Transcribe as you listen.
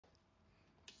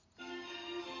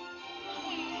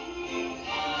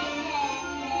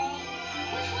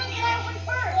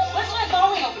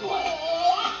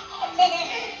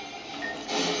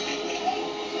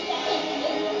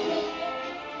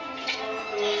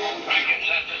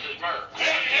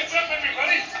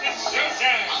everybody. It's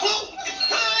showtime. Oh, it's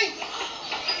time!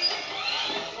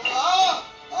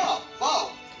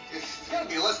 Bo. It's got to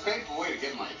be a less painful way to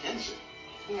get my attention.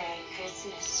 Merry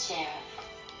Christmas, Sheriff.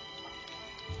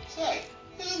 Say,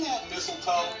 isn't that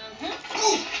mistletoe?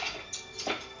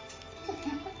 Mm-hmm.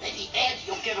 Maybe Ed,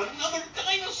 you'll get another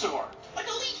dinosaur, like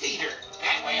a leaf eater.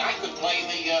 That way I could play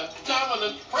the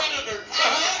dominant predator.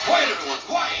 Quiet, everyone,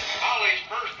 quiet. Holly's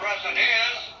first present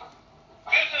is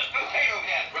Mrs. Potato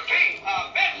Head. Repeat,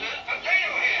 Mrs.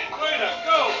 Potato Head. Way to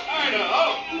go,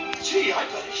 Idaho. Gee, I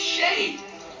better shave.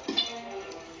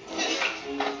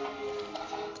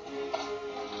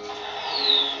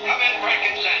 Come in,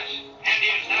 frankincense. Andy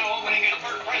is now opening his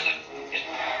first present.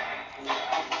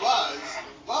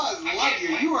 Buzz,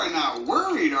 Lightyear, you are not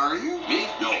worried, are you? Me?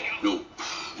 No.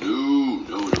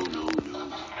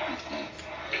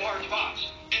 A large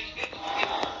box.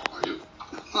 Are you?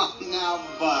 Oh, now,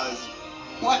 Buzz,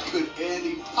 what could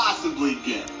Andy possibly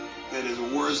get that is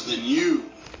worse than you?